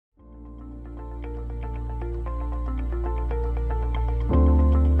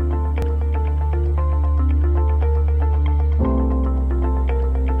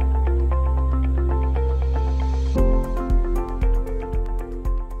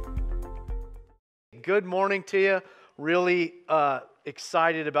good morning to you. Really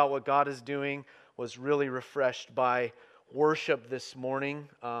excited about what God is doing. Was really refreshed by worship this morning.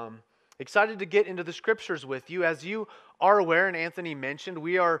 Excited to get into the scriptures with you. As you are aware, and Anthony mentioned,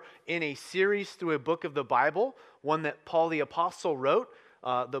 we are in a series through a book of the Bible, one that Paul the Apostle wrote,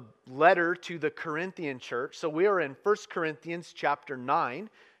 the letter to the Corinthian church. So we are in 1 Corinthians chapter 9.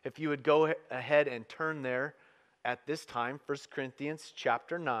 If you would go ahead and turn there at this time, 1 Corinthians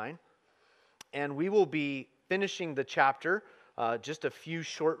chapter 9. And we will be finishing the chapter, just a few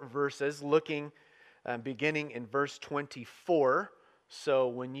short verses, beginning in verse 24. So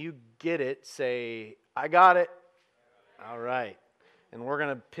when you get it, say, I got it. All right. And we're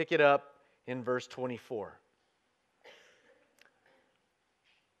going to pick it up in verse 24.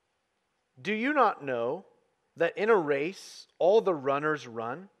 Do you not know that in a race all the runners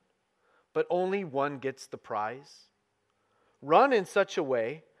run, but only one gets the prize? Run in such a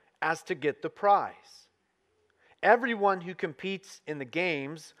way as to get the prize. Everyone who competes in the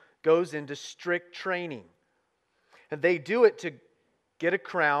games goes into strict training, and they do it to get a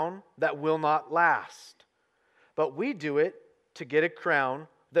crown that will not last. But we do it to get a crown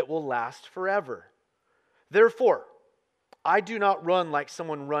that will last forever. Therefore, I do not run like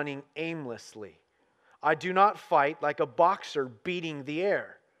someone running aimlessly. I do not fight like a boxer beating the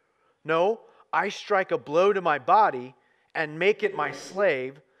air. No, I strike a blow to my body and make it my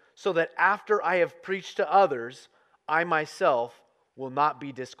slave, so that after I have preached to others, I myself will not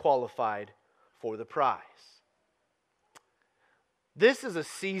be disqualified for the prize. This is a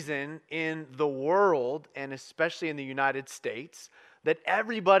season in the world, and especially in the United States, that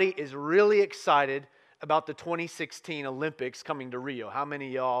everybody is really excited about the 2016 Olympics coming to Rio. How many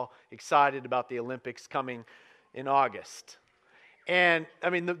of y'all excited about the Olympics coming in August? And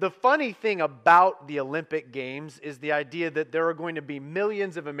I mean, the funny thing about the Olympic Games is the idea that there are going to be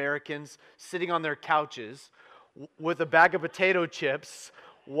millions of Americans sitting on their couches with a bag of potato chips,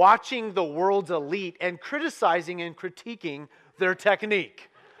 watching the world's elite and criticizing and critiquing their technique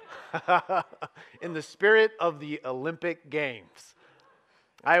in the spirit of the Olympic Games.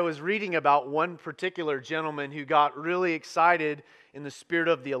 I was reading about one particular gentleman who got really excited in the spirit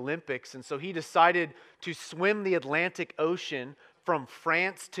of the Olympics, and so he decided to swim the Atlantic Ocean from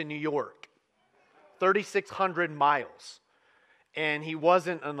France to New York, 3,600 miles. And he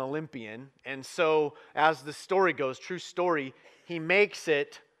wasn't an Olympian. And so, as the story goes, true story, he makes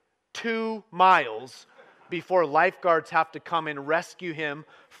it 2 miles before lifeguards have to come and rescue him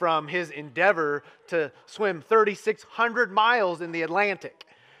from his endeavor to swim 3,600 miles in the Atlantic,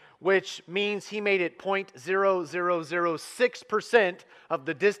 which means he made it 0.0006% of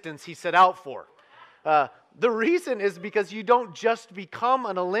the distance he set out for. The reason is because you don't just become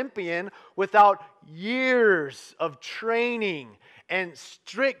an Olympian without years of training and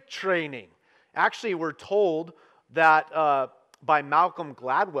strict training. Actually, we're told that by Malcolm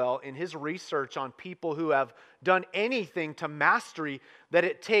Gladwell in his research on people who have done anything to mastery, that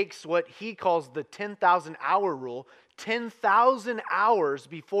it takes what he calls the 10,000 hour rule, 10,000 hours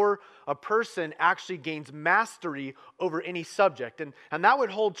before a person actually gains mastery over any subject. And that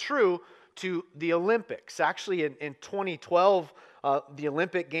would hold true to the Olympics. Actually, in 2012, the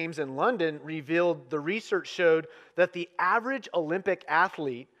Olympic Games in London revealed, the research showed that the average Olympic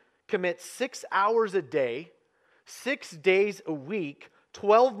athlete commits 6 hours a day, 6 days a week,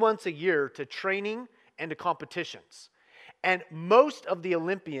 12 months a year to training and to competitions. And most of the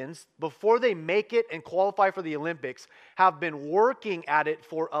Olympians, before they make it and qualify for the Olympics, have been working at it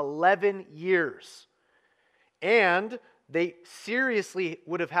for 11 years. And they seriously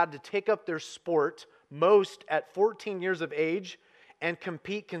would have had to take up their sport, most at 14 years of age, and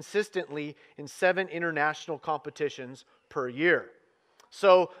compete consistently in 7 international competitions per year.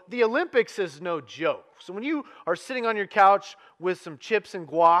 So the Olympics is no joke. So when you are sitting on your couch with some chips and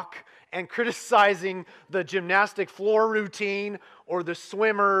guac and criticizing the gymnastic floor routine or the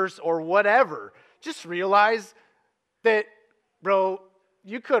swimmers or whatever, just realize that, bro,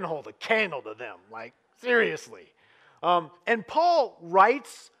 you couldn't hold a candle to them. Like, seriously. And Paul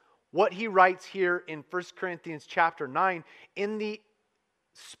writes what he writes here in 1 Corinthians chapter 9 in the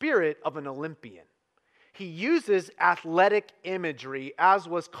spirit of an Olympian. He uses athletic imagery, as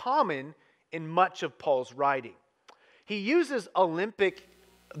was common in much of Paul's writing. He uses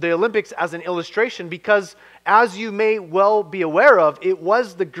the Olympics as an illustration because, as you may well be aware of, it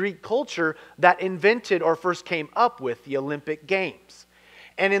was the Greek culture that invented or first came up with the Olympic Games.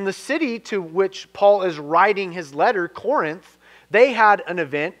 And in the city to which Paul is writing his letter, Corinth, they had an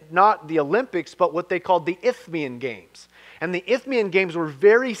event, not the Olympics, but what they called the Isthmian Games. And the Isthmian Games were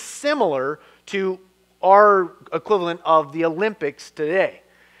very similar to our equivalent of the Olympics today.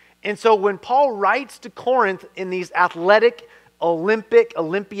 And so when Paul writes to Corinth in these athletic,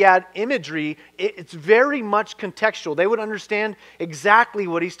 Olympiad imagery, it's very much contextual. They would understand exactly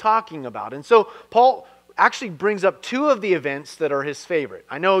what he's talking about. And so Paul actually brings up two of the events that are his favorite.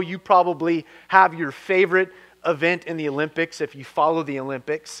 I know you probably have your favorite event in the Olympics if you follow the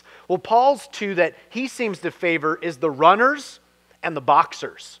Olympics. Well, Paul's two that he seems to favor is the runners and the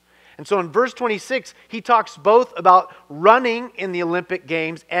boxers. And so in verse 26, he talks both about running in the Olympic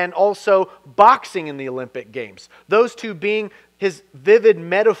Games and also boxing in the Olympic Games. Those two being his vivid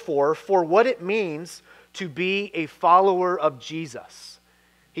metaphor for what it means to be a follower of Jesus.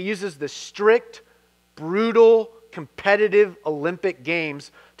 He uses the strict, brutal, competitive Olympic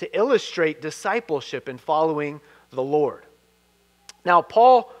Games to illustrate discipleship and following the Lord. Now,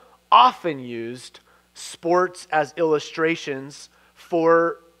 Paul often used sports as illustrations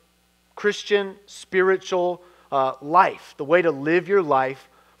for Christian spiritual life, the way to live your life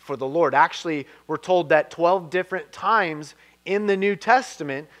for the Lord. Actually, we're told that 12 different times in the New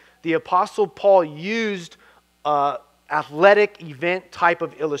Testament, the Apostle Paul used athletic event type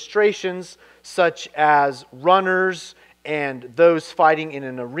of illustrations such as runners and those fighting in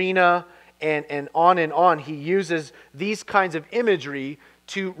an arena and on and on. He uses these kinds of imagery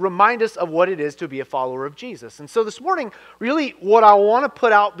to remind us of what it is to be a follower of Jesus. And so this morning, really what I want to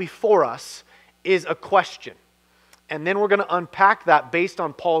put out before us is a question. And then we're going to unpack that based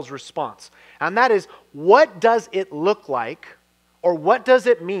on Paul's response. And that is, what does it look like, or what does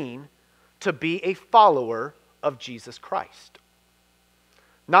it mean to be a follower of Jesus Christ?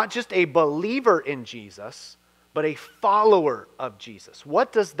 Not just a believer in Jesus, but a follower of Jesus.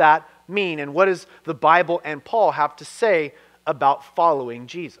 What does that mean? And what does the Bible and Paul have to say about following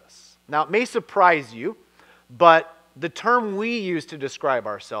Jesus? Now, it may surprise you, but the term we use to describe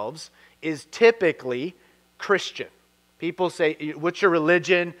ourselves is typically Christian. People say, what's your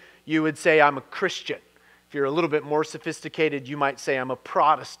religion? You would say, I'm a Christian. If you're a little bit more sophisticated, you might say, I'm a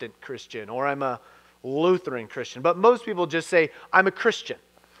Protestant Christian, or I'm a Lutheran Christian. But most people just say, I'm a Christian.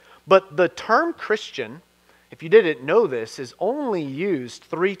 But the term Christian, if you didn't know this, is only used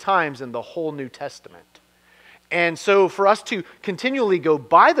 3 times in the whole New Testament. And so for us to continually go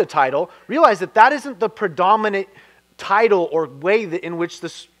by the title, realize that that isn't the predominant title or way in which the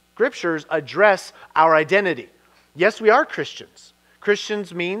Scriptures address our identity. Yes, we are Christians.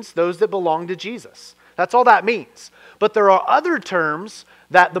 Christians means those that belong to Jesus. That's all that means. But there are other terms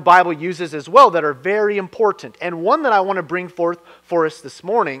that the Bible uses as well that are very important. And one that I want to bring forth for us this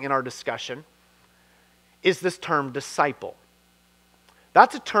morning in our discussion is this term disciple.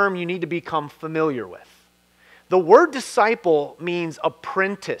 That's a term you need to become familiar with. The word disciple means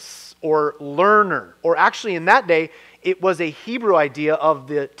apprentice or learner, or actually in that day, it was a Hebrew idea of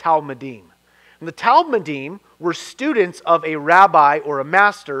the Talmudim. And the Talmudim were students of a rabbi or a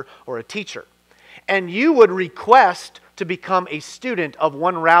master or a teacher. And you would request to become a student of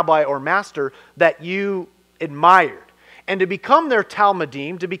one rabbi or master that you admired. And to become their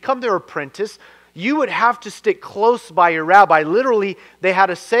Talmudim, to become their apprentice, you would have to stick close by your rabbi. Literally, they had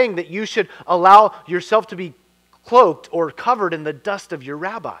a saying that you should allow yourself to be cloaked or covered in the dust of your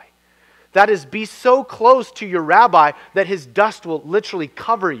rabbi. That is, be so close to your rabbi that his dust will literally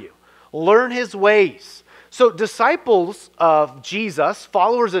cover you. Learn his ways. So disciples of Jesus,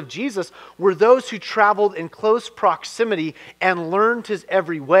 followers of Jesus, were those who traveled in close proximity and learned his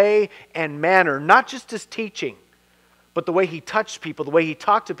every way and manner, not just his teaching, but the way he touched people, the way he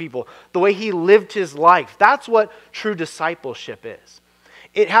talked to people, the way he lived his life. That's what true discipleship is.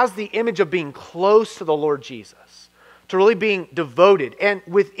 It has the image of being close to the Lord Jesus, to really being devoted. And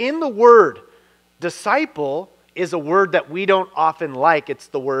within the word disciple is a word that we don't often like. It's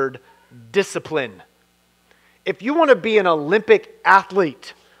the word discipline. If you want to be an Olympic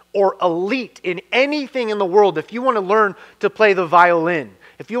athlete or elite in anything in the world, if you want to learn to play the violin,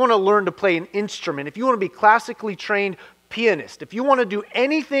 if you want to learn to play an instrument, if you want to be classically trained pianist, if you want to do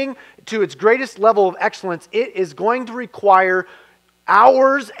anything to its greatest level of excellence, it is going to require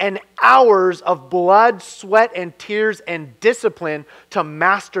hours and hours of blood, sweat, and tears and discipline to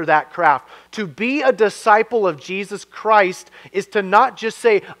master that craft. To be a disciple of Jesus Christ is to not just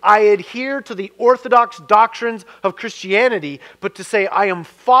say, I adhere to the orthodox doctrines of Christianity, but to say, I am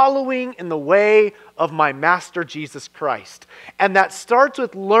following in the way of my Master Jesus Christ. And that starts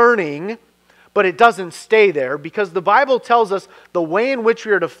with learning, but it doesn't stay there, because the Bible tells us the way in which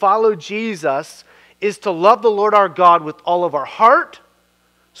we are to follow Jesus is to love the Lord our God with all of our heart,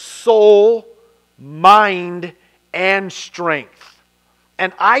 soul, mind, and strength.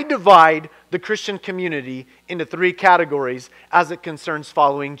 And I divide the Christian community into three categories as it concerns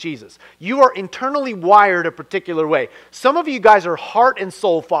following Jesus. You are internally wired a particular way. Some of you guys are heart and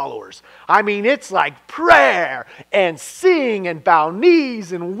soul followers. I mean, it's like prayer and sing and bow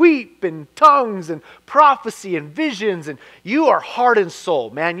knees and weep and tongues and prophecy and visions. And you are heart and soul,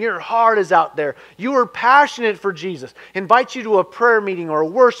 man. Your heart is out there. You are passionate for Jesus. Invite you to a prayer meeting or a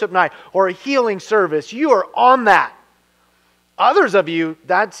worship night or a healing service. You are on that. Others of you,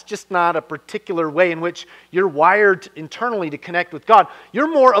 that's just not a particular way in which you're wired internally to connect with God.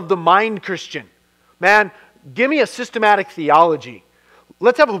 You're more of the mind Christian. Man, give me a systematic theology.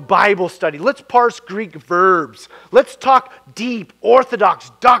 Let's have a Bible study. Let's parse Greek verbs. Let's talk deep,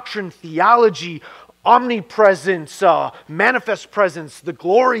 orthodox doctrine, theology, omnipresence, manifest presence, the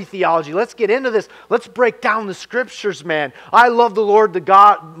glory theology. Let's get into this. Let's break down the scriptures, man. I love the Lord,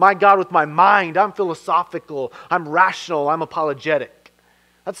 my God with my mind. I'm philosophical. I'm rational. I'm apologetic.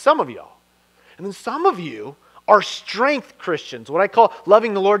 That's some of y'all. And then some of you are strength Christians, what I call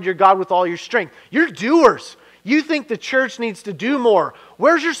loving the Lord your God with all your strength. You're doers. You think the church needs to do more.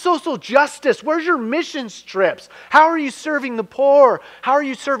 Where's your social justice? Where's your mission trips? How are you serving the poor? How are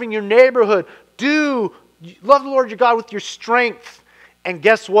you serving your neighborhood? Love the Lord your God with your strength. And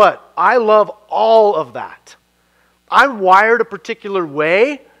guess what? I love all of that. I'm wired a particular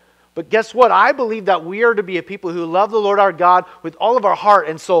way, but guess what? I believe that we are to be a people who love the Lord our God with all of our heart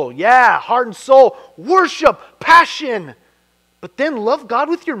and soul. Yeah, heart and soul, worship, passion. But then love God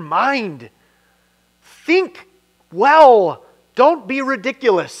with your mind. Think well. Don't be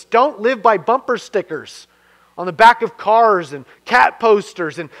ridiculous. Don't live by bumper stickers on the back of cars and cat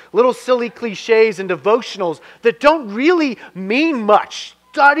posters and little silly cliches and devotionals that don't really mean much.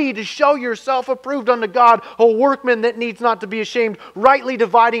 Study to show yourself approved unto God, a workman that needs not to be ashamed, rightly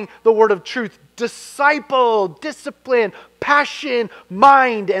dividing the word of truth. Disciple, discipline, passion,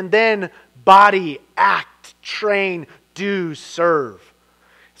 mind, and then body, act, train, do, serve.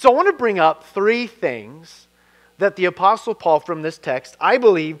 So I want to bring up three things that the Apostle Paul from this text, I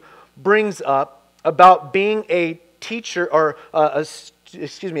believe, brings up about being a teacher or a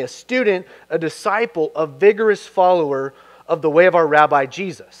student, a disciple, a vigorous follower of the way of our Rabbi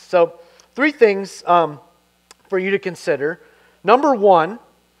Jesus. So, three things for you to consider. Number one,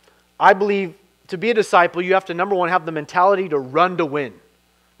 I believe to be a disciple, you have to, number one, have the mentality to run to win.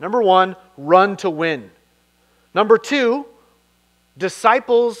 Number one, run to win. Number two,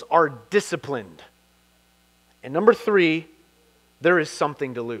 disciples are disciplined. And number three, there is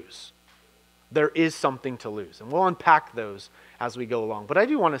something to lose. There is something to lose. And we'll unpack those as we go along. But I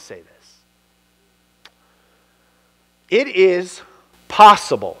do want to say this. It is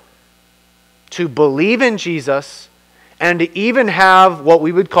possible to believe in Jesus and to even have what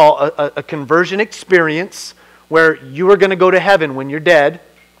we would call a conversion experience where you are going to go to heaven when you're dead,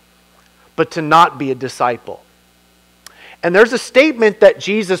 but to not be a disciple. And there's a statement that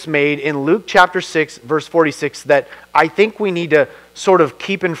Jesus made in Luke chapter 6, verse 46 that I think we need to sort of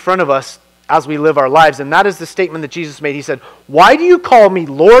keep in front of us as we live our lives. And that is the statement that Jesus made. He said, "Why do you call me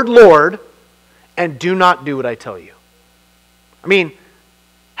Lord, Lord, and do not do what I tell you?" I mean,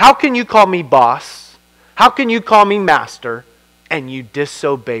 how can you call me boss? How can you call me master and you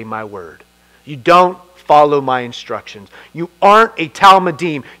disobey my word? You don't follow my instructions. You aren't a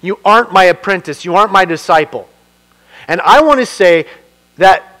talmidim. You aren't my apprentice. You aren't my disciple. And I want to say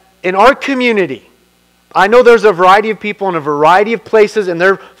that in our community, I know there's a variety of people in a variety of places and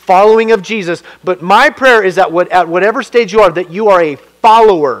they're following of Jesus, but my prayer is that at whatever stage you are, that you are a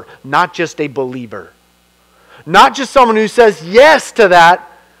follower, not just a believer. Not just someone who says yes to that,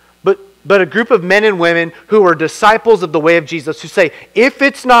 but a group of men and women who are disciples of the way of Jesus, who say, if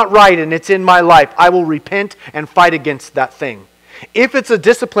it's not right and it's in my life, I will repent and fight against that thing. If it's a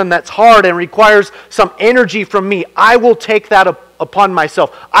discipline that's hard and requires some energy from me, I will take that upon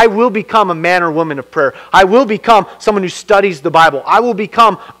myself. I will become a man or woman of prayer. I will become someone who studies the Bible. I will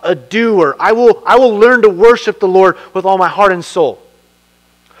become a doer. I will learn to worship the Lord with all my heart and soul.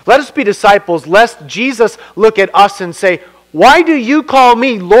 Let us be disciples, lest Jesus look at us and say, "Why do you call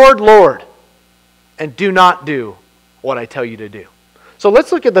me Lord, Lord, and do not do what I tell you to do?" So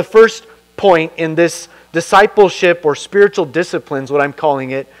let's look at the first point in this discipleship or spiritual disciplines, what I'm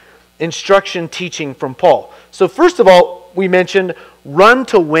calling it, instruction teaching from Paul. So first of all, we mentioned run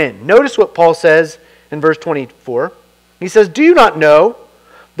to win. Notice what Paul says in verse 24. He says, "Do you not know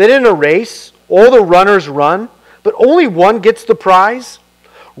that in a race all the runners run, but only one gets the prize?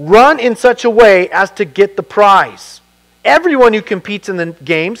 Run in such a way as to get the prize. Everyone who competes in the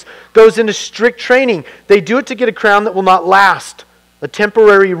games goes into strict training. They do it to get a crown that will not last, a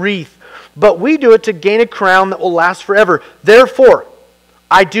temporary wreath. But we do it to gain a crown that will last forever. Therefore,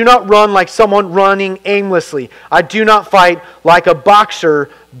 I do not run like someone running aimlessly. I do not fight like a boxer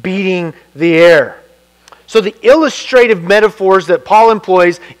beating the air. So the illustrative metaphors that Paul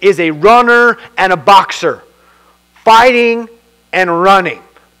employs is a runner and a boxer. Fighting and running.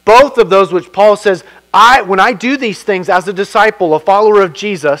 Both of those which Paul says, when I do these things as a disciple, a follower of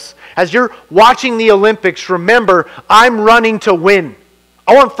Jesus, as you're watching the Olympics, remember, I'm running to win.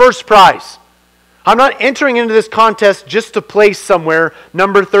 I want first prize. I'm not entering into this contest just to place somewhere,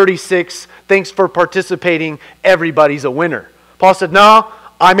 number 36, thanks for participating, everybody's a winner. Paul said, no,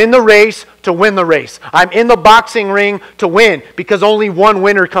 I'm in the race to win the race. I'm in the boxing ring to win, because only one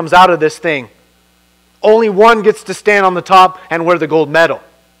winner comes out of this thing. Only one gets to stand on the top and wear the gold medal.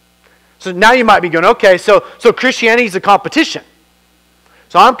 So now you might be going, okay, so Christianity is a competition.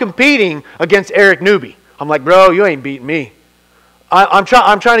 So I'm competing against Eric Newby. I'm like, bro, you ain't beating me. I'm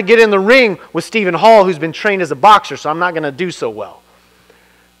trying to get in the ring with Stephen Hall, who's been trained as a boxer, so I'm not going to do so well.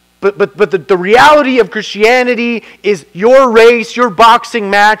 But the reality of Christianity is your race, your boxing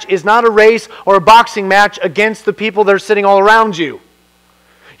match is not a race or a boxing match against the people that are sitting all around you.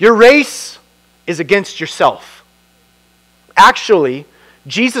 Your race is against yourself. Actually,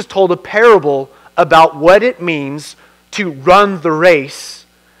 Jesus told a parable about what it means to run the race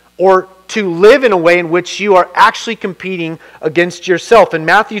or to live in a way in which you are actually competing against yourself. In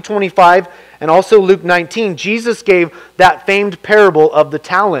Matthew 25 and also Luke 19, Jesus gave that famed parable of the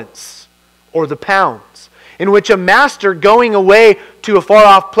talents or the pounds, in which a master going away to a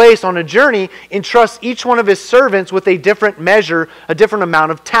far-off place on a journey entrusts each one of his servants with a different measure, a different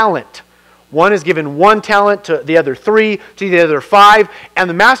amount of talent. One is given 1 talent, to the other 3, to the other 5. And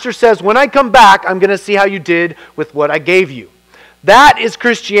the master says, when I come back, I'm going to see how you did with what I gave you. That is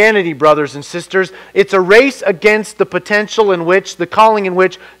Christianity, brothers and sisters. It's a race against the potential in which, the calling in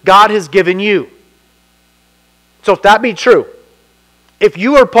which God has given you. So if that be true, if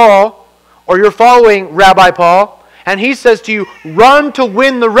you are Paul, or you're following Rabbi Paul, and he says to you, run to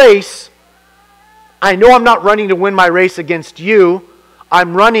win the race, I know I'm not running to win my race against you.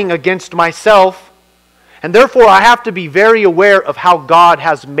 I'm running against myself, and therefore I have to be very aware of how God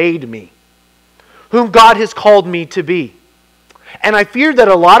has made me, whom God has called me to be. And I fear that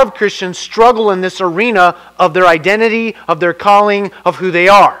a lot of Christians struggle in this arena of their identity, of their calling, of who they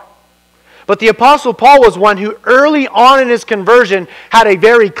are. But the Apostle Paul was one who early on in his conversion had a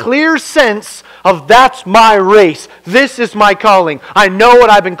very clear sense of, that's my race, this is my calling, I know what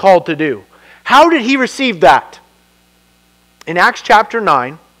I've been called to do. How did he receive that? In Acts chapter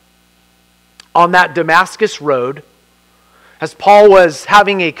 9, on that Damascus road, as Paul was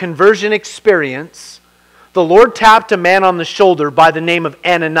having a conversion experience, the Lord tapped a man on the shoulder by the name of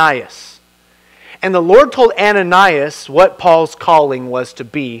Ananias. And the Lord told Ananias what Paul's calling was to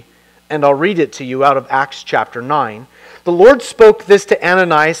be, and I'll read it to you out of Acts chapter 9. The Lord spoke this to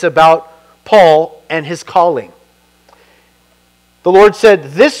Ananias about Paul and his calling. The Lord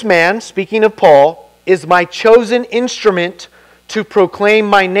said, this man, speaking of Paul, is my chosen instrument to proclaim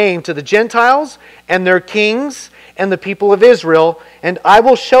my name to the Gentiles and their kings and the people of Israel, and I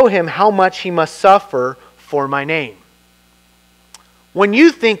will show him how much he must suffer for my name. When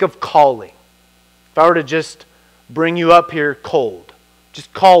you think of calling, if I were to just bring you up here cold,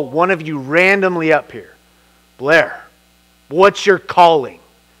 just call one of you randomly up here, Blair, what's your calling?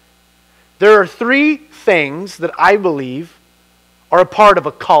 There are 3 things that I believe are a part of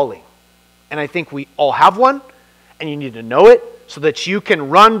a calling. And I think we all have one, and you need to know it so that you can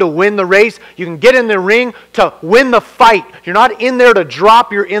run to win the race. You can get in the ring to win the fight. You're not in there to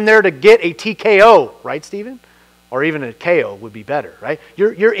drop, you're in there to get a TKO. Right, Stephen? Or even a KO would be better, right?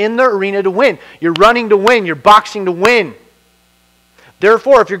 You're in the arena to win. You're running to win. You're boxing to win.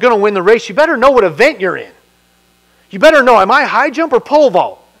 Therefore, if you're going to win the race, you better know what event you're in. You better know, am I high jump or pole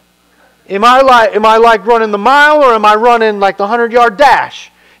vault? Am I like running the mile, or am I running like the 100-yard dash?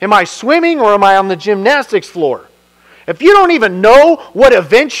 Am I swimming, or am I on the gymnastics floor? If you don't even know what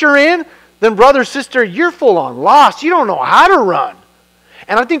event you're in, then brother, sister, you're full on lost. You don't know how to run.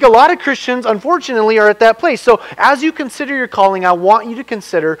 And I think a lot of Christians, unfortunately, are at that place. So as you consider your calling, I want you to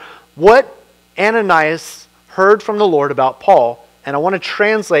consider what Ananias heard from the Lord about Paul, and I want to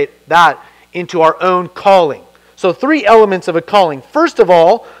translate that into our own calling. So 3 elements of a calling. First of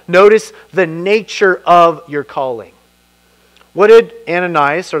all, notice the nature of your calling. What did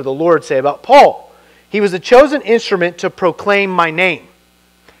Ananias or the Lord say about Paul? He was a chosen instrument to proclaim my name.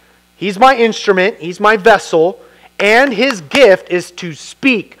 He's my instrument, he's my vessel, and his gift is to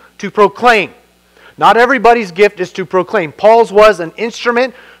speak, to proclaim. Not everybody's gift is to proclaim. Paul's was an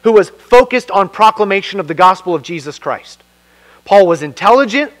instrument who was focused on proclamation of the gospel of Jesus Christ. Paul was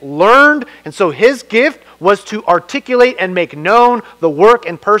intelligent, learned, and so his gift was to articulate and make known the work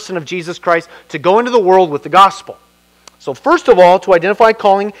and person of Jesus Christ, to go into the world with the gospel. So first of all, to identify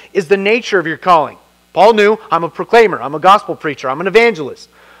calling is the nature of your calling. Paul knew, I'm a proclaimer, I'm a gospel preacher, I'm an evangelist.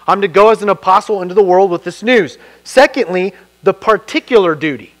 I'm to go as an apostle into the world with this news. Secondly, the particular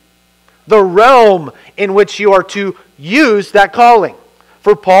duty, the realm in which you are to use that calling.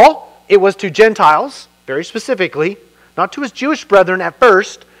 For Paul, it was to Gentiles, very specifically, not to his Jewish brethren at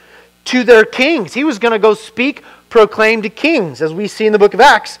first, to their kings. He was going to go speak, proclaim to kings, as we see in the book of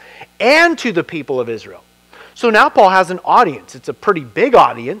Acts, and to the people of Israel. So now Paul has an audience. It's a pretty big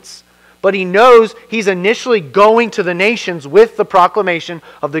audience, but he knows he's initially going to the nations with the proclamation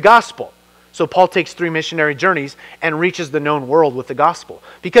of the gospel. So Paul takes 3 missionary journeys and reaches the known world with the gospel.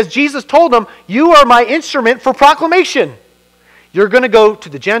 Because Jesus told him, you are my instrument for proclamation. You're going to go to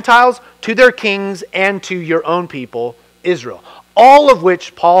the Gentiles, to their kings, and to your own people, Israel. All of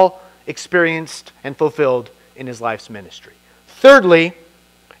which Paul experienced and fulfilled in his life's ministry. Thirdly,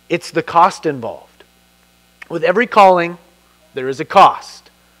 it's the cost involved. With every calling, there is a cost.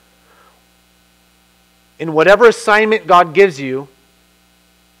 In whatever assignment God gives you,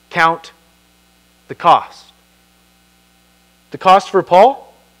 count the cost. The cost for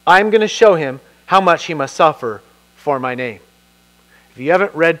Paul, I'm going to show him how much he must suffer for my name. If you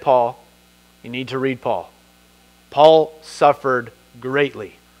haven't read Paul, you need to read Paul. Paul suffered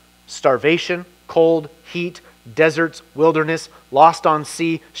greatly. Starvation, cold, heat, deserts, wilderness, lost on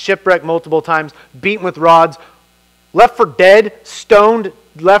sea, shipwrecked multiple times, beaten with rods, left for dead, stoned,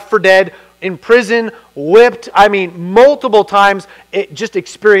 left for dead, in prison, whipped, multiple times. It just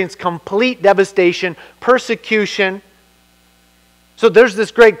experienced complete devastation, persecution. So there's this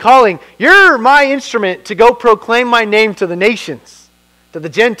great calling. You're my instrument to go proclaim my name to the nations, to the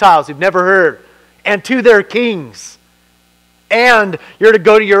Gentiles who've never heard, and to their kings. And you're to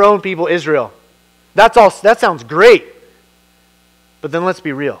go to your own people, Israel. That sounds great. But then let's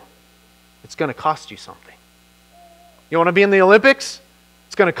be real. It's going to cost you something. You want to be in the Olympics?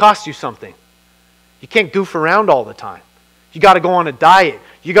 It's going to cost you something. You can't goof around all the time. You got to go on a diet.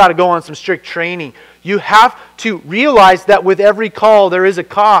 You got to go on some strict training. You have to realize that with every call there is a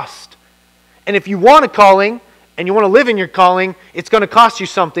cost. And if you want a calling and you want to live in your calling, it's going to cost you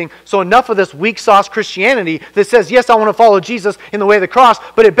something. So enough of this weak sauce Christianity that says, yes, I want to follow Jesus in the way of the cross,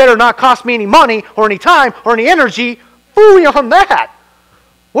 but it better not cost me any money or any time or any energy. Fooey on that.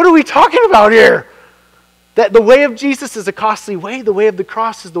 What are we talking about here? That the way of Jesus is a costly way. The way of the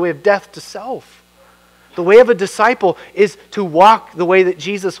cross is the way of death to self. The way of a disciple is to walk the way that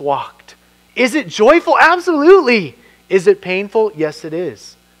Jesus walked. Is it joyful? Absolutely. Is it painful? Yes, it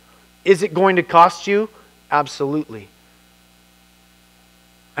is. Is it going to cost you? Absolutely.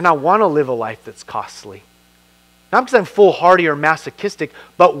 And I want to live a life that's costly. Not because I'm foolhardy or masochistic,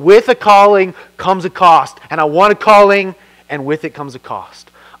 but with a calling comes a cost. And I want a calling, and with it comes a cost.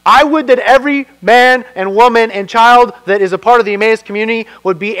 I would that every man and woman and child that is a part of the Emmaus community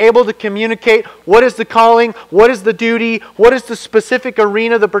would be able to communicate what is the calling, what is the duty, what is the specific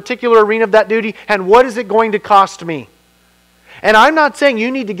arena, the particular arena of that duty, and what is it going to cost me. And I'm not saying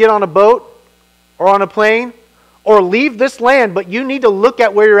you need to get on a boat or on a plane or leave this land, but you need to look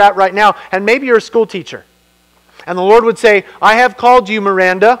at where you're at right now. And maybe you're a school teacher. And the Lord would say, I have called you,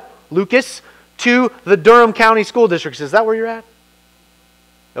 Miranda, Lucas, to the Durham County School Districts. Is that where you're at?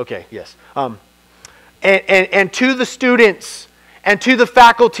 Okay, yes. And to the students, and to the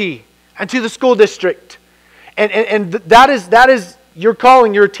faculty, and to the school district. And that is your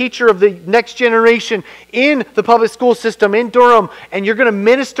calling. You're a teacher of the next generation in the public school system in Durham. And you're going to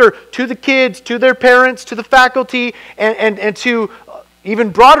minister to the kids, to their parents, to the faculty, and to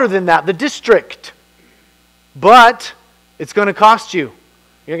even broader than that, the district. But it's going to cost you.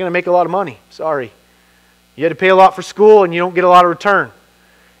 You're going to make a lot of money. Sorry. You had to pay a lot for school and you don't get a lot of return.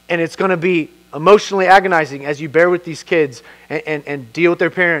 And it's going to be emotionally agonizing as you bear with these kids and deal with their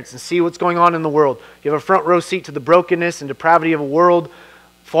parents and see what's going on in the world. You have a front row seat to the brokenness and depravity of a world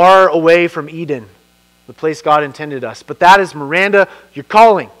far away from Eden, the place God intended us. But that is, Miranda, your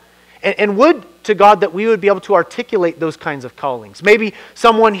calling. And would to God that we would be able to articulate those kinds of callings. Maybe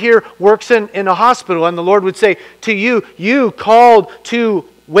someone here works in a hospital and the Lord would say to you, you called to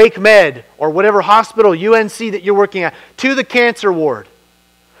Wake Med or whatever hospital, UNC that you're working at, to the cancer ward,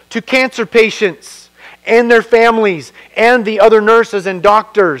 to cancer patients and their families and the other nurses and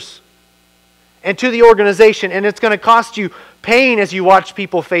doctors, and to the organization. And it's going to cost you pain as you watch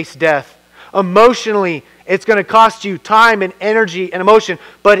people face death. Emotionally, it's going to cost you time and energy and emotion,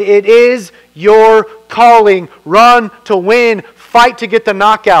 but it is your calling. Run to win. Fight to get the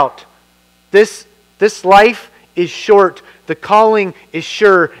knockout. This life is short. The calling is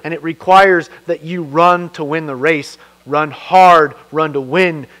sure, and it requires that you run to win the race. Run hard, run to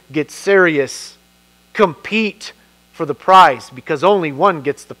win, get serious, compete for the prize, because only one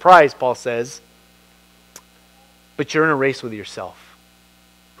gets the prize, Paul says. But you're in a race with yourself.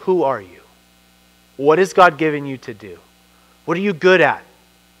 Who are you? What has God given you to do? What are you good at?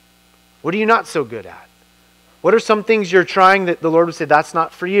 What are you not so good at? What are some things you're trying that the Lord would say, that's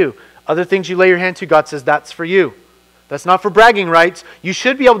not for you? Other things you lay your hand to, God says, that's for you. That's not for bragging rights. You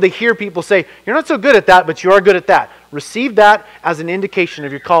should be able to hear people say, you're not so good at that, but you are good at that. Receive that as an indication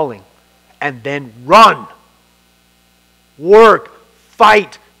of your calling. And then run. Work,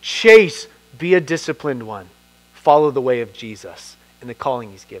 fight, chase, be a disciplined one. Follow the way of Jesus and the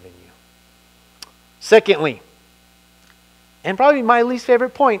calling He's given you. Secondly, and probably my least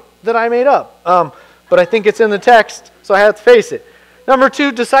favorite point that I made up, but I think it's in the text, so I have to face it. Number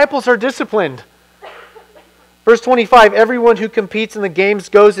 2, disciples are disciplined. Verse 25, everyone who competes in the games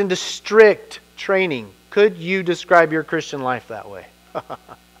goes into strict training. Could you describe your Christian life that way?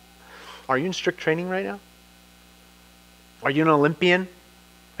 Are you in strict training right now? Are you an Olympian?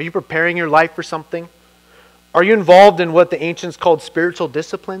 Are you preparing your life for something? Are you involved in what the ancients called spiritual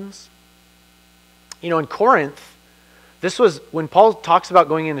disciplines? You know, in Corinth, this was when Paul talks about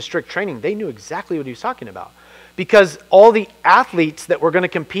going into strict training, they knew exactly what he was talking about. Because all the athletes that were going to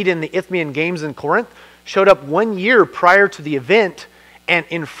compete in the Isthmian Games in Corinth showed up 1 year prior to the event, and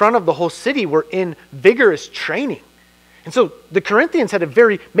in front of the whole city were in vigorous training. And so the Corinthians had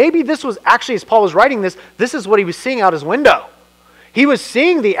maybe this was actually, as Paul was writing this, this is what he was seeing out his window. He was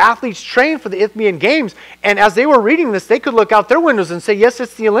seeing the athletes train for the Isthmian Games, and as they were reading this, they could look out their windows and say, yes,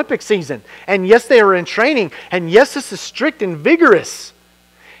 it's the Olympic season, and yes, they are in training, and yes, this is strict and vigorous.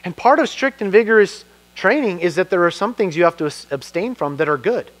 And part of strict and vigorous training is that there are some things you have to abstain from that are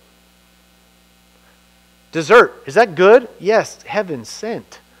good. Dessert, is that good? Yes, heaven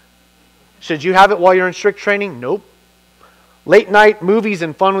sent. Should you have it while you're in strict training? Nope. Late night movies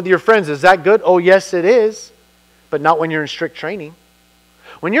and fun with your friends, is that good? Oh, yes, it is. But not when you're in strict training.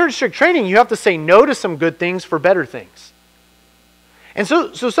 When you're in strict training, you have to say no to some good things for better things. And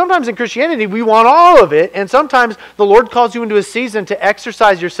so sometimes in Christianity, we want all of it, and sometimes the Lord calls you into a season to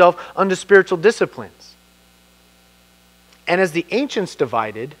exercise yourself unto spiritual disciplines. And as the ancients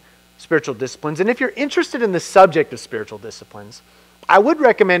divided spiritual disciplines, and if you're interested in the subject of spiritual disciplines, I would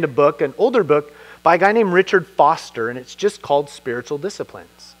recommend a book, an older book, by a guy named Richard Foster, and it's just called Spiritual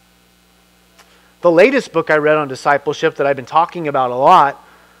Disciplines. The latest book I read on discipleship that I've been talking about a lot,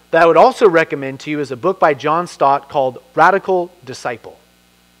 that I would also recommend to you, is a book by John Stott called Radical Disciple.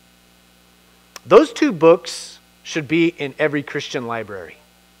 Those 2 books should be in every Christian library.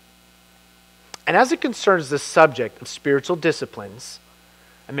 And as it concerns the subject of spiritual disciplines,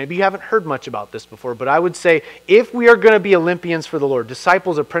 and maybe you haven't heard much about this before, but I would say if we are going to be Olympians for the Lord,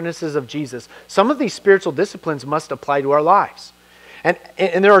 disciples, apprentices of Jesus, some of these spiritual disciplines must apply to our lives. And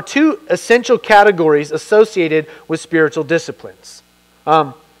there are 2 essential categories associated with spiritual disciplines.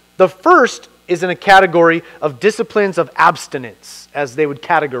 The first is in a category of disciplines of abstinence, as they would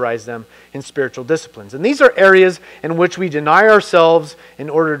categorize them in spiritual disciplines. And these are areas in which we deny ourselves in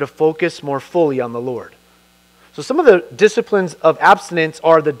order to focus more fully on the Lord. So some of the disciplines of abstinence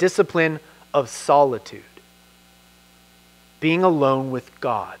are the discipline of solitude. Being alone with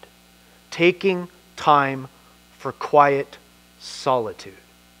God. Taking time for quiet solitude.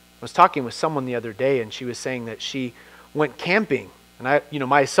 I was talking with someone the other day, and she was saying that she went camping. And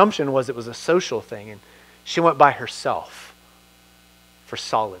my assumption was it was a social thing, and she went by herself for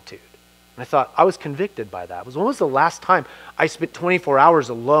solitude. And I thought, I was convicted by that. When was the last time I spent 24 hours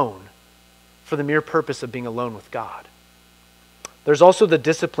alone for the mere purpose of being alone with God? There's also the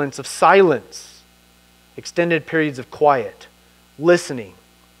disciplines of silence, extended periods of quiet, listening,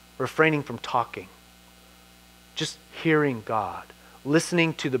 refraining from talking, just hearing God,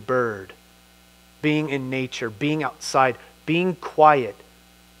 listening to the bird, being in nature, being outside, being quiet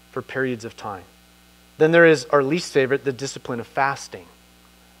for periods of time. Then there is our least favorite, the discipline of fasting.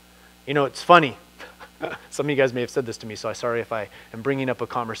 You know, it's funny. Some of you guys may have said this to me, so I'm sorry if I am bringing up a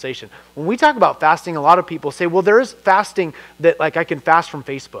conversation. When we talk about fasting, a lot of people say, well, there is fasting that, like, I can fast from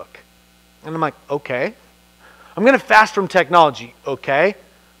Facebook. And I'm like, okay. I'm going to fast from technology, okay.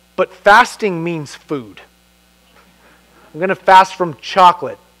 But fasting means food. I'm going to fast from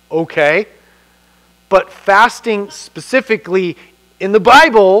chocolate, okay. But fasting specifically in the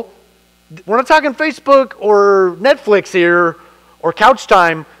Bible, we're not talking Facebook or Netflix here or couch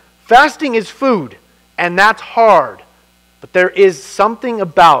time. Fasting is food. And that's hard. But there is something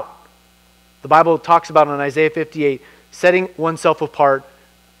about, the Bible talks about in Isaiah 58, setting oneself apart,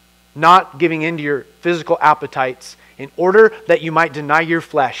 not giving in to your physical appetites, in order that you might deny your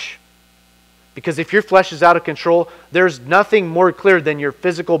flesh. Because if your flesh is out of control, there's nothing more clear than your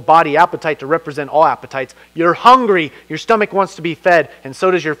physical body appetite to represent all appetites. You're hungry, your stomach wants to be fed, and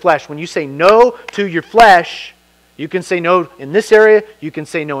so does your flesh. When you say no to your flesh, you can say no in this area, you can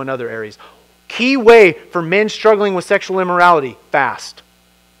say no in other areas. Key way for men struggling with sexual immorality, fast.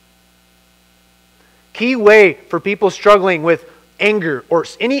 Key way for people struggling with anger or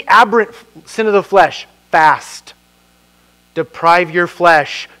any aberrant sin of the flesh, fast. Deprive your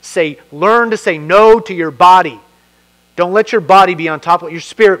flesh. Learn to say no to your body. Don't let your body be on top, let your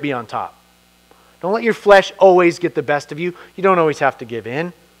spirit be on top. Don't let your flesh always get the best of you. You don't always have to give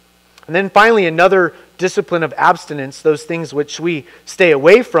in. And then finally, another discipline of abstinence, those things which we stay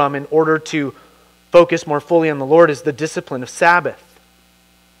away from in order to focus more fully on the Lord, is the discipline of Sabbath.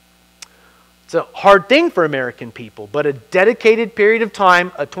 It's a hard thing for American people, but a dedicated period of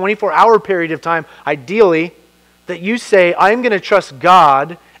time, a 24-hour period of time, ideally, that you say, I'm going to trust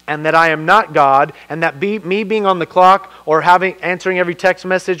God and that I am not God, and that me being on the clock or answering every text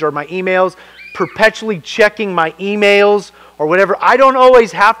message or my emails, perpetually checking my emails or whatever, I don't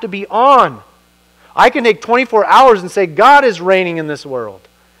always have to be on. I can take 24 hours and say, God is reigning in this world.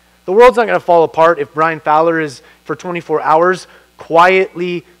 The world's not going to fall apart if Brian Fowler is for 24 hours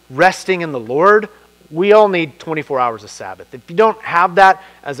quietly resting in the Lord. We all need 24 hours of Sabbath. If you don't have that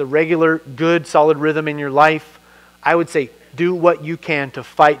as a regular, good, solid rhythm in your life, I would say do what you can to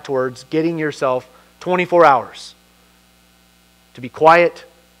fight towards getting yourself 24 hours. To be quiet,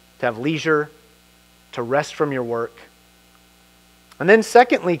 to have leisure, to rest from your work. And then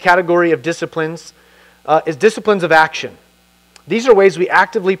secondly, category of disciplines is disciplines of action. These are ways we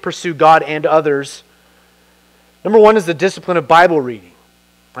actively pursue God and others. Number one is the discipline of Bible reading.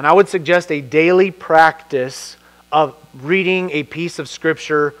 And I would suggest a daily practice of reading a piece of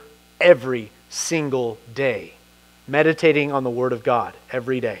Scripture every single day. Meditating on the Word of God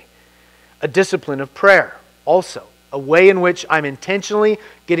every day. A discipline of prayer also. A way in which I'm intentionally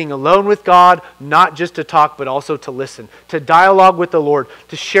getting alone with God, not just to talk, but also to listen. To dialogue with the Lord.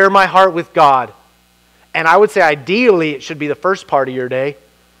 To share my heart with God. And I would say ideally it should be the first part of your day.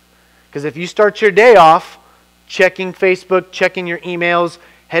 Because if you start your day off checking Facebook, checking your emails,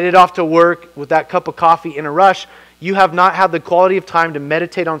 headed off to work with that cup of coffee in a rush, you have not had the quality of time to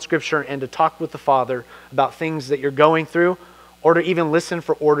meditate on Scripture and to talk with the Father about things that you're going through, or to even listen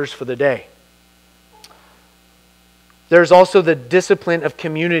for orders for the day. There's also the discipline of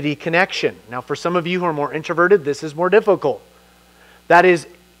community connection. Now, for some of you who are more introverted, this is more difficult. That is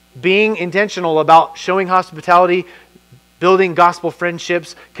being intentional about showing hospitality, building gospel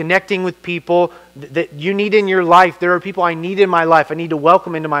friendships, connecting with people that you need in your life. There are people I need in my life. I need to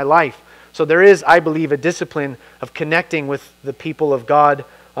welcome into my life. So there is, I believe, a discipline of connecting with the people of God,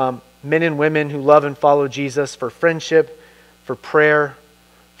 men and women who love and follow Jesus, for friendship, for prayer,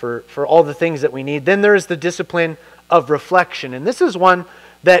 for all the things that we need. Then there is the discipline of reflection. And this is one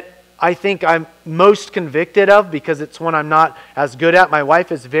that I think I'm most convicted of because it's one I'm not as good at. My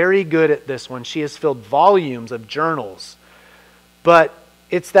wife is very good at this one. She has filled volumes of journals. But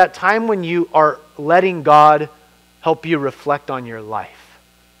it's that time when you are letting God help you reflect on your life.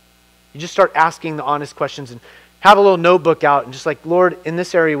 You just start asking the honest questions and have a little notebook out and just like, Lord, in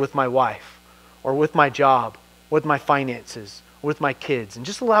this area with my wife or with my job, with my finances, with my kids, and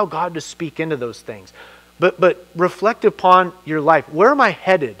just allow God to speak into those things. But reflect upon your life. Where am I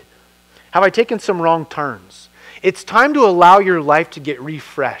headed? Have I taken some wrong turns? It's time to allow your life to get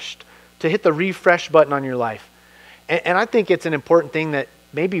refreshed, to hit the refresh button on your life. And I think it's an important thing that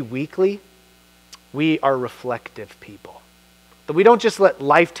maybe weekly we are reflective people. That we don't just let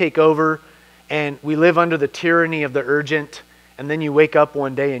life take over and we live under the tyranny of the urgent and then you wake up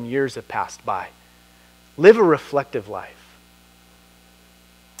one day and years have passed by. Live a reflective life.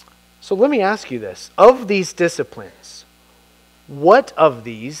 So let me ask you this. Of these disciplines, what of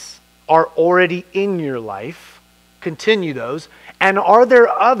these are already in your life? Continue those. And are there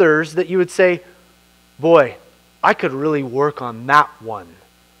others that you would say, boy, I could really work on that one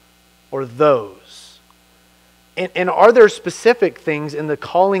or those? And are there specific things in the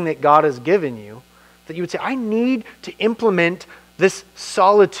calling that God has given you that you would say, I need to implement this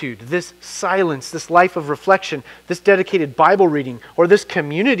solitude, this silence, this life of reflection, this dedicated Bible reading, or this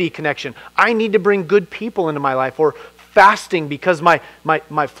community connection. I need to bring good people into my life, or fasting because my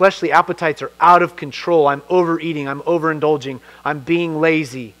fleshly appetites are out of control. I'm overeating, I'm overindulging, I'm being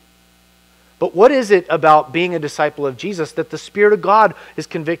lazy. But what is it about being a disciple of Jesus that the Spirit of God is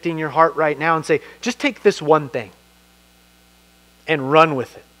convicting your heart right now and say, just take this one thing and run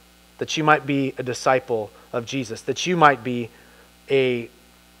with it, that you might be a disciple of Jesus, that you might be a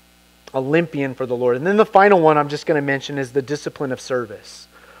Olympian for the Lord. And then the final one I'm just going to mention is the discipline of service.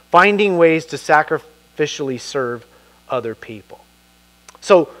 Finding ways to sacrificially serve other people.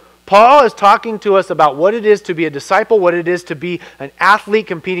 So Paul is talking to us about what it is to be a disciple, what it is to be an athlete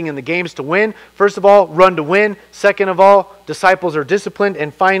competing in the games to win. First of all, run to win. Second of all, disciples are disciplined.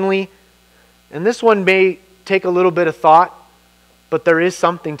 And finally, and this one may take a little bit of thought, but there is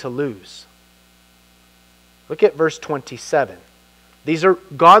something to lose. Look at verse 27. These are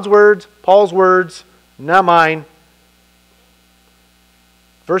God's words, Paul's words, not mine.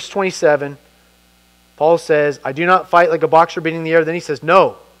 Verse 27, Paul says, I do not fight like a boxer beating the air. Then he says,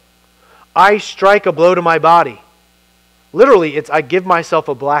 no, I strike a blow to my body. Literally, it's I give myself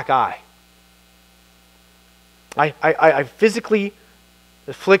a black eye. I physically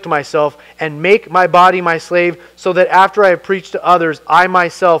afflict myself and make my body my slave so that after I have preached to others, I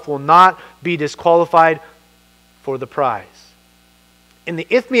myself will not be disqualified for the prize. In the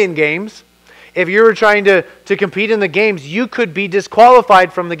Isthmian Games, if you were trying to compete in the games, you could be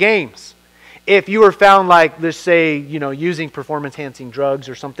disqualified from the games. If you were found, like, let's say, using performance-enhancing drugs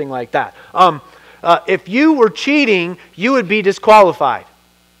or something like that. If you were cheating, you would be disqualified.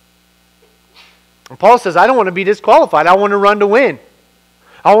 And Paul says, I don't want to be disqualified. I want to run to win.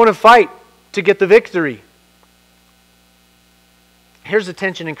 I want to fight to get the victory. Here's the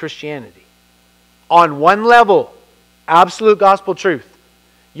tension in Christianity. On one level, absolute gospel truth,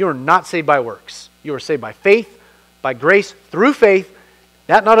 you are not saved by works. You are saved by faith, by grace, through faith,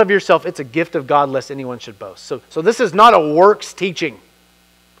 that not of yourself. It's a gift of God, lest anyone should boast. So this is not a works teaching.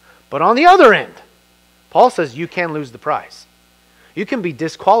 But on the other end, Paul says you can lose the prize. You can be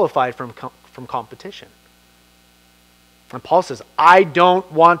disqualified from competition. And Paul says, I don't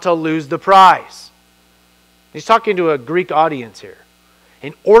want to lose the prize. He's talking to a Greek audience here.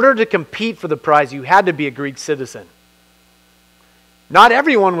 In order to compete for the prize, you had to be a Greek citizen. Not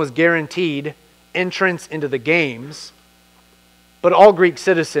everyone was guaranteed entrance into the games, but all Greek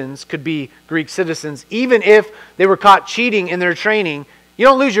citizens could be Greek citizens, even if they were caught cheating in their training. You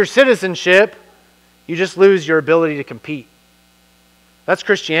don't lose your citizenship, you just lose your ability to compete. That's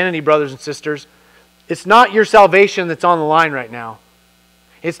Christianity, brothers and sisters. It's not your salvation that's on the line right now.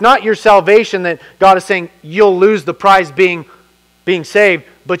 It's not your salvation that God is saying you'll lose the prize being saved,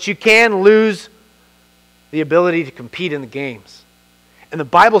 but you can lose the ability to compete in the games. And the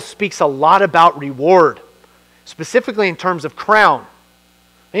Bible speaks a lot about reward, specifically in terms of crown.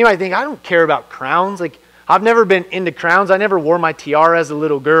 And you might think, I don't care about crowns. Like, I've never been into crowns. I never wore my tiara as a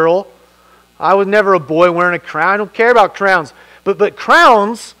little girl. I was never a boy wearing a crown. I don't care about crowns. But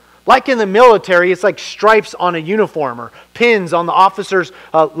crowns, like in the military, it's like stripes on a uniform or pins on the officer's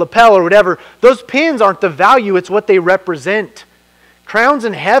lapel or whatever. Those pins aren't the value, it's what they represent. Crowns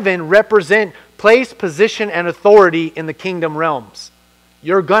in heaven represent place, position, and authority in the kingdom realms.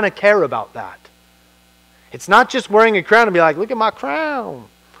 You're going to care about that. It's not just wearing a crown and be like, look at my crown.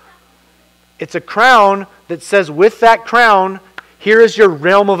 It's a crown that says with that crown, here is your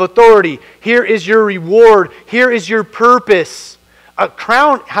realm of authority. Here is your reward. Here is your purpose. A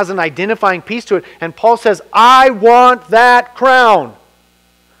crown has an identifying piece to it. And Paul says, I want that crown.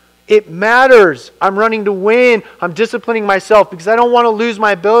 It matters. I'm running to win. I'm disciplining myself because I don't want to lose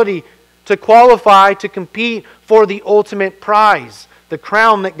my ability to qualify to compete for the ultimate prize. The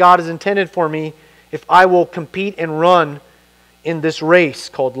crown that God has intended for me if I will compete and run in this race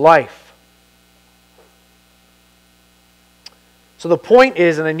called life. So the point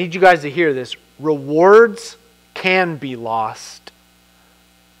is, and I need you guys to hear this, rewards can be lost.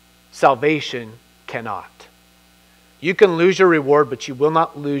 Salvation cannot. You can lose your reward, but you will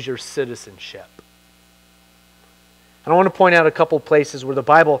not lose your citizenship. And I want to point out a couple places where the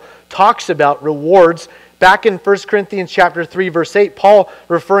Bible talks about rewards. Back in 1 Corinthians chapter 3, verse 8, Paul,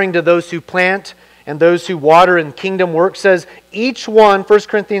 referring to those who plant and those who water in kingdom work, says each one, 1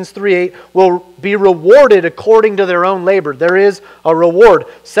 Corinthians 3:8, will be rewarded according to their own labor. There is a reward.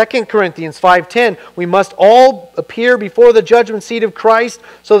 2 Corinthians 5:10, we must all appear before the judgment seat of Christ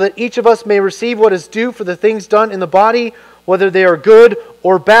so that each of us may receive what is due for the things done in the body, whether they are good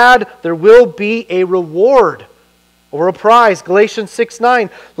or bad. There will be a reward or a prize. Galatians 6:9,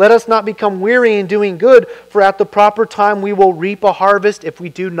 let us not become weary in doing good, for at the proper time we will reap a harvest if we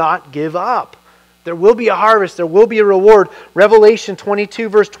do not give up. There will be a harvest. There will be a reward. Revelation 22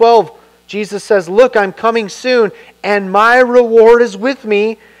 verse 12, Jesus says, look, I'm coming soon, and my reward is with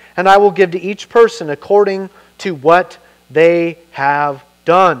me, and I will give to each person according to what they have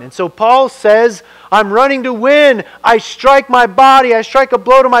done. And so Paul says, I'm running to win. I strike my body. I strike a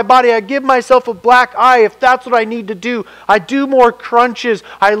blow to my body. I give myself a black eye if that's what I need to do. I do more crunches.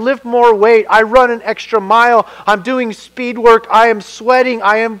 I lift more weight. I run an extra mile. I'm doing speed work. I am sweating.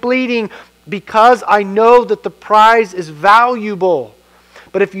 I am bleeding because I know that the prize is valuable.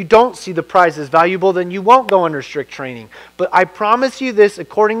 But if you don't see the prize as valuable, then you won't go under strict training. But I promise you this,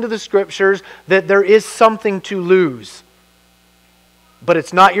 according to the Scriptures, that there is something to lose. But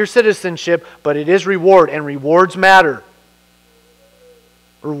it's not your citizenship, but it is reward, and rewards matter.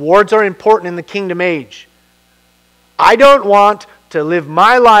 Rewards are important in the kingdom age. I don't want to live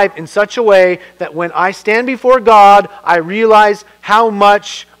my life in such a way that when I stand before God, I realize how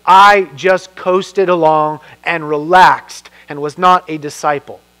much I just coasted along and relaxed and was not a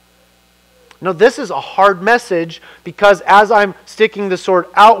disciple. Now, this is a hard message because as I'm sticking the sword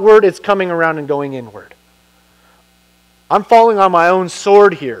outward, it's coming around and going inward. I'm falling on my own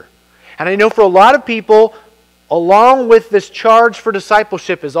sword here. And I know for a lot of people, along with this charge for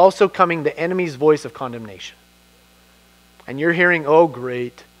discipleship is also coming the enemy's voice of condemnation. And you're hearing, oh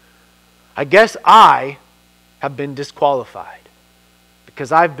great, I guess I have been disqualified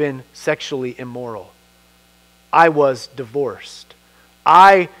because I've been sexually immoral. I was divorced.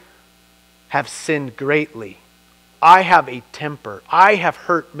 I have sinned greatly. I have a temper. I have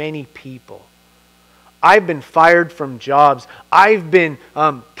hurt many people. I've been fired from jobs. I've been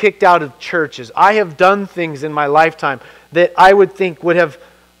kicked out of churches. I have done things in my lifetime that I would think would have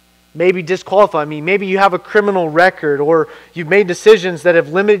maybe disqualified me. Maybe you have a criminal record or you've made decisions that have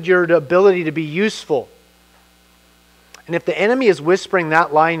limited your ability to be useful. And if the enemy is whispering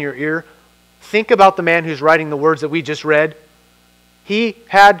that lie in your ear, think about the man who's writing the words that we just read. He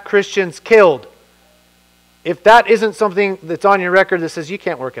had Christians killed. If that isn't something that's on your record that says you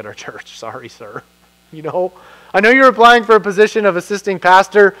can't work at our church, sorry, sir. You know, I know you're applying for a position of assisting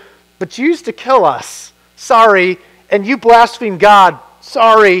pastor, but you used to kill us. Sorry. And you blaspheme God.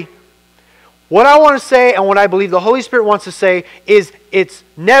 Sorry. What I want to say and what I believe the Holy Spirit wants to say is it's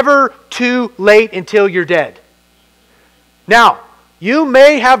never too late until you're dead. Now, you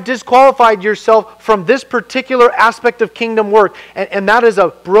may have disqualified yourself from this particular aspect of kingdom work, and that is a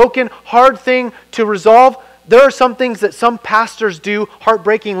broken, hard thing to resolve. There are some things that some pastors do,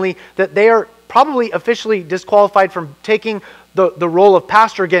 heartbreakingly, that they are probably officially disqualified from taking the role of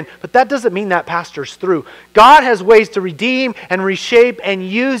pastor again, but that doesn't mean that pastor's through. God has ways to redeem and reshape and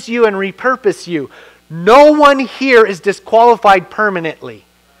use you and repurpose you. No one here is disqualified permanently.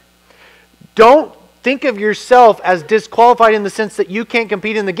 Don't think of yourself as disqualified in the sense that you can't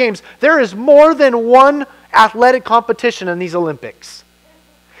compete in the games. There is more than one athletic competition in these Olympics.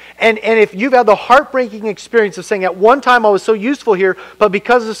 And if you've had the heartbreaking experience of saying, at one time I was so useful here, but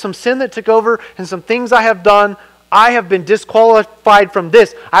because of some sin that took over and some things I have done, I have been disqualified from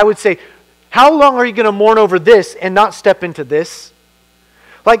this. I would say, how long are you going to mourn over this and not step into this?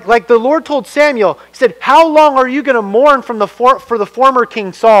 Like the Lord told Samuel, He said, how long are you going to mourn for the former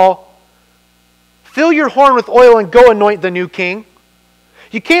King Saul? Fill your horn with oil and go anoint the new king.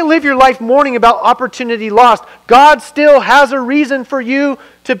 You can't live your life mourning about opportunity lost. God still has a reason for you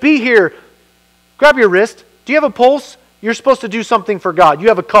to be here. Grab your wrist. Do you have a pulse? You're supposed to do something for God. You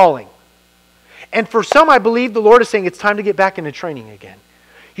have a calling. And for some, I believe the Lord is saying it's time to get back into training again.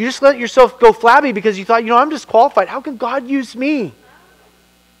 You just let yourself go flabby because you thought, I'm disqualified. How can God use me?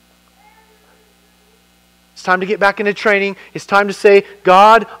 It's time to get back into training. It's time to say,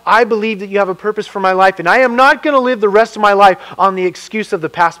 God, I believe that you have a purpose for my life, and I am not going to live the rest of my life on the excuse of the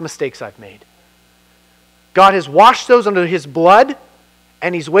past mistakes I've made. God has washed those under His blood,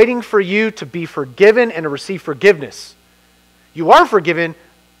 and He's waiting for you to be forgiven and to receive forgiveness. You are forgiven,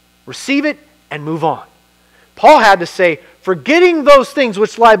 receive it, and move on. Paul had to say, forgetting those things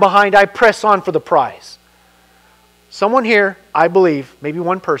which lie behind, I press on for the prize. Someone here, I believe, maybe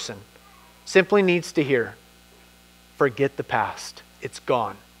one person, simply needs to hear, forget the past. It's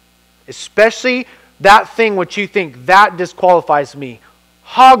gone. Especially that thing which you think, that disqualifies me.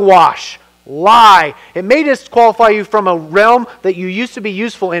 Hogwash. Lie. It may disqualify you from a realm that you used to be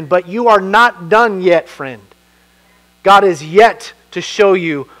useful in, but you are not done yet, friend. God is yet to show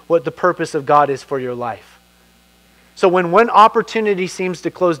you what the purpose of God is for your life. So when one opportunity seems to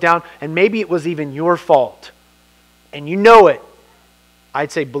close down, and maybe it was even your fault, and you know it,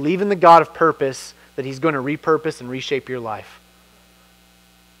 I'd say believe in the God of purpose, that He's going to repurpose and reshape your life.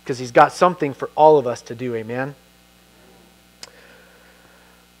 Because He's got something for all of us to do, amen?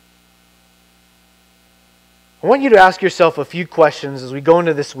 I want you to ask yourself a few questions as we go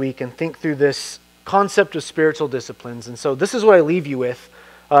into this week and think through this concept of spiritual disciplines. And so this is what I leave you with,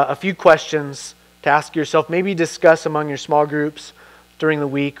 a few questions to ask yourself, maybe discuss among your small groups. during the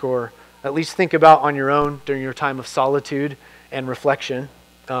week, or at least think about on your own during your time of solitude and reflection,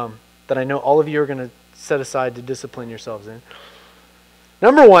 that I know all of you are going to set aside to discipline yourselves in.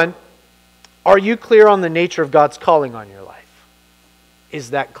 Number one, are you clear on the nature of God's calling on your life? Is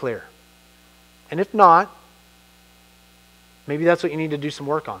that clear? And if not, maybe that's what you need to do some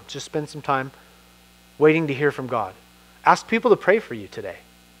work on. Just spend some time waiting to hear from God. Ask people to pray for you today.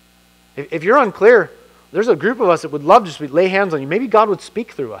 If you're unclear, there's a group of us that would love to just lay hands on you. Maybe God would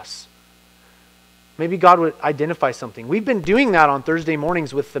speak through us. Maybe God would identify something. We've been doing that on Thursday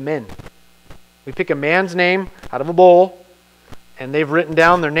mornings with the men. We pick a man's name out of a bowl, and they've written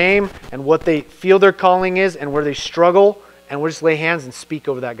down their name and what they feel their calling is and where they struggle, and we'll just lay hands and speak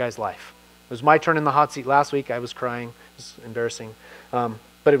over that guy's life. It was my turn in the hot seat last week. I was crying. It was embarrassing.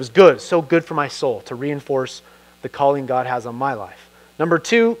 But it was good. So good for my soul to reinforce the calling God has on my life. Number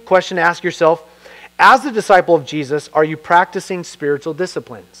two, question to ask yourself, as a disciple of Jesus, are you practicing spiritual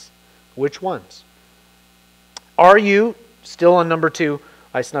disciplines? Which ones? Are you, still on number two,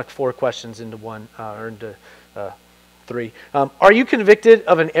 I snuck 4 questions into one, or into 3. Are you convicted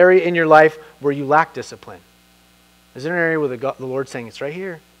of an area in your life where you lack discipline? Is there an area where the Lord's saying, it's right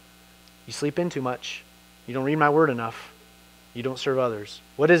here. You sleep in too much. You don't read my word enough. You don't serve others.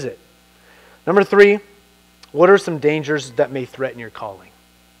 What is it? Number 3, what are some dangers that may threaten your calling?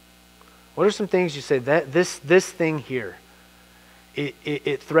 What are some things you say, that this thing here,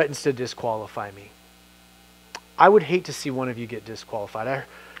 it threatens to disqualify me? I would hate to see one of you get disqualified.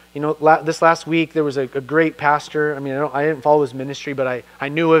 This last week there was a great pastor. I mean, I didn't follow his ministry, but I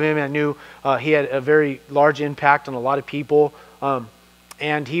knew of him. I knew he had a very large impact on a lot of people.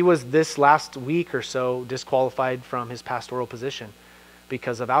 And he was this last week or so disqualified from his pastoral position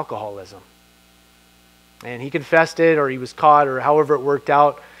because of alcoholism. And he confessed it, or he was caught, or however it worked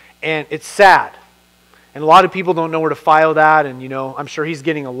out. And it's sad. And a lot of people don't know where to file that. And, I'm sure he's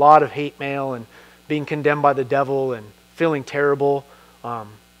getting a lot of hate mail and being condemned by the devil and feeling terrible. That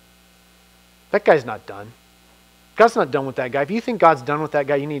guy's not done. God's not done with that guy. If you think God's done with that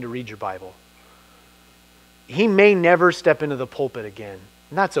guy, you need to read your Bible. He may never step into the pulpit again.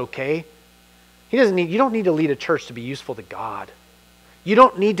 And that's okay. You don't need to lead a church to be useful to God. You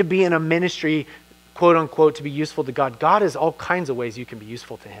don't need to be in a ministry, quote unquote, to be useful to God. God has all kinds of ways you can be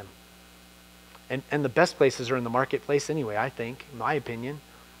useful to Him. And the best places are in the marketplace anyway, I think, in my opinion.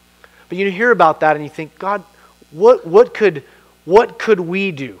 But you hear about that and you think, God, what could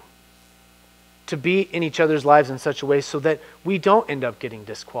we do to be in each other's lives in such a way so that we don't end up getting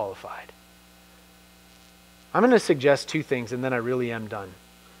disqualified? I'm going to suggest 2 things, and then I really am done.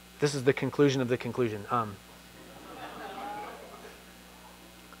 This is the conclusion of the conclusion.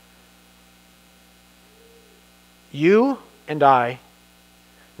 You and I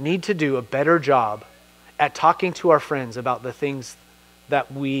need to do a better job at talking to our friends about the things that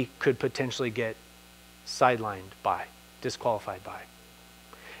we could potentially get sidelined by, disqualified by.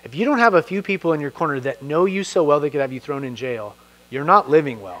 If you don't have a few people in your corner that know you so well they could have you thrown in jail, you're not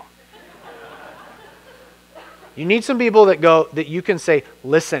living well. You need some people that you can say,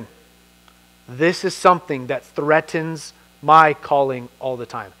 listen, this is something that threatens my calling all the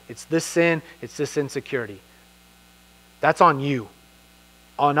time. It's this sin, it's this insecurity. That's on you.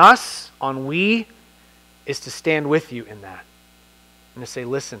 On us, on we, is to stand with you in that. And to say,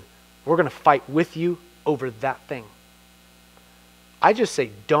 listen, we're going to fight with you over that thing. I just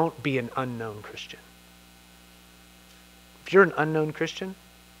say, don't be an unknown Christian. If you're an unknown Christian,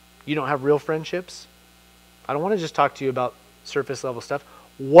 you don't have real friendships, I don't want to just talk to you about surface level stuff.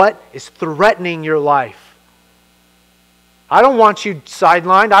 What is threatening your life? I don't want you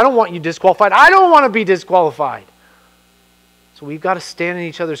sidelined. I don't want you disqualified. I don't want to be disqualified. So we've got to stand in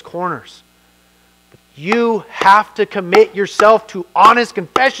each other's corners. But you have to commit yourself to honest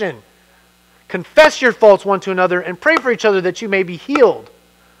confession. Confess your faults one to another and pray for each other that you may be healed.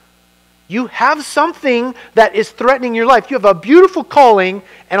 You have something that is threatening your life. You have a beautiful calling,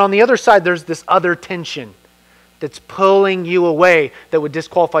 and on the other side there's this other tension that's pulling you away that would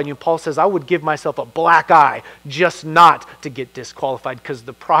disqualify you. Paul says, I would give myself a black eye just not to get disqualified because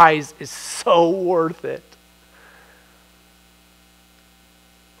the prize is so worth it.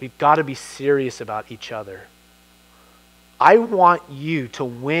 We've got to be serious about each other. I want you to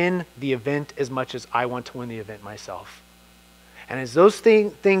win the event as much as I want to win the event myself. And as those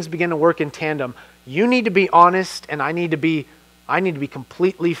things begin to work in tandem, you need to be honest, and I need to be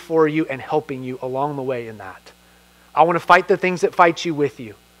completely for you and helping you along the way in that. I want to fight the things that fight you with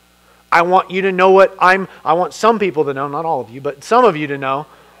you. I want you to know I want some people to know, not all of you, but some of you to know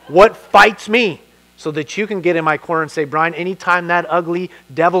what fights me, so that you can get in my corner and say, Brian, anytime that ugly,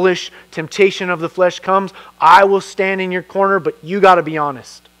 devilish temptation of the flesh comes, I will stand in your corner, but you got to be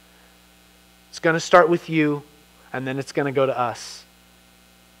honest. It's going to start with you, and then it's going to go to us.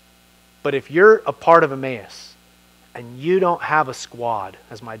 But if you're a part of Emmaus, and you don't have a squad,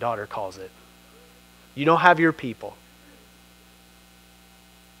 as my daughter calls it, you don't have your people,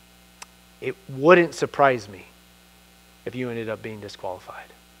 it wouldn't surprise me if you ended up being disqualified.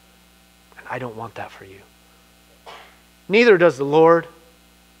 And I don't want that for you. Neither does the Lord.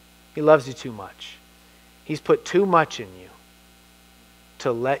 He loves you too much. He's put too much in you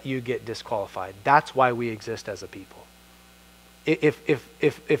to let you get disqualified. That's why we exist as a people.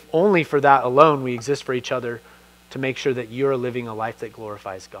 If only for that alone we exist for each other, to make sure that you're living a life that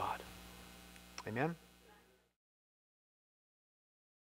glorifies God. Amen?